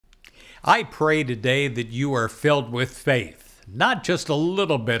I pray today that you are filled with faith, not just a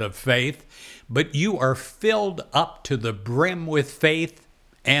little bit of faith, but you are filled up to the brim with faith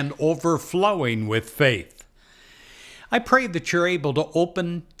and overflowing with faith. I pray that you're able to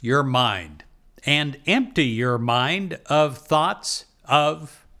open your mind and empty your mind of thoughts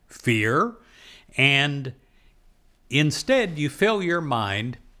of fear, and instead you fill your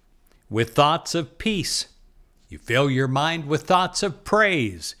mind with thoughts of peace. You fill your mind with thoughts of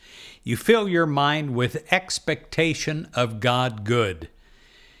praise. You fill your mind with expectation of God good.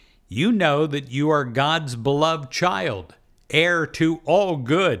 You know that you are God's beloved child, heir to all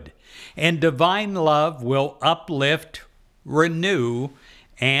good, and divine love will uplift, renew,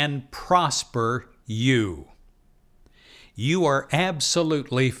 and prosper you. You are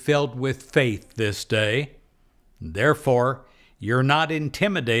absolutely filled with faith this day. Therefore, you're not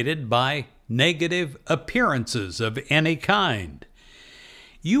intimidated by negative appearances of any kind.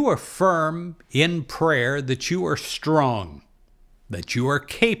 You affirm in prayer that you are strong, that you are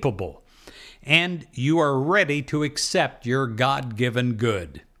capable, and you are ready to accept your God-given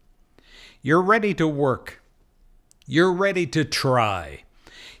good. You're ready to work. You're ready to try.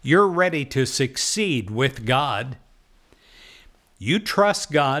 You're ready to succeed with God. You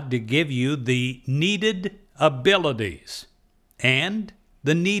trust God to give you the needed abilities and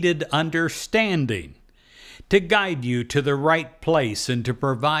the needed understanding to guide you to the right place and to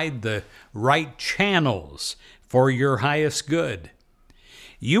provide the right channels for your highest good.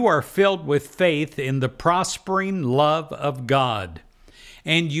 You are filled with faith in the prospering love of God,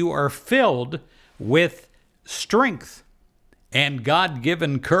 and you are filled with strength and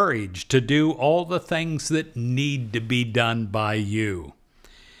God-given courage to do all the things that need to be done by you.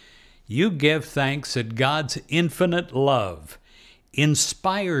 You give thanks that God's infinite love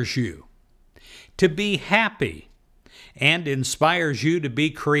inspires you to be happy and inspires you to be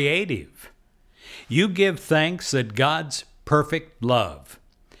creative. You give thanks that God's perfect love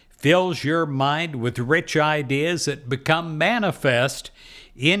fills your mind with rich ideas that become manifest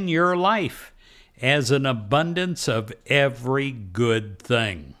in your life as an abundance of every good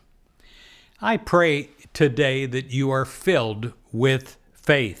thing. I pray today that you are filled with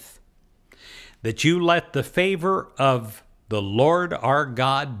faith, that you let the favor of the Lord our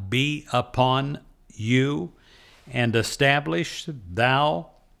God be upon you, and establish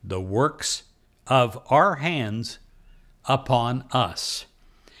thou the works of our hands upon us.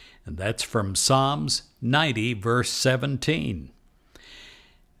 And that's from Psalms 90, verse 17.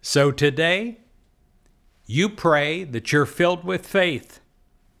 So today, you pray that you're filled with faith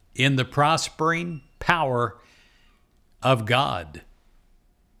in the prospering power of God.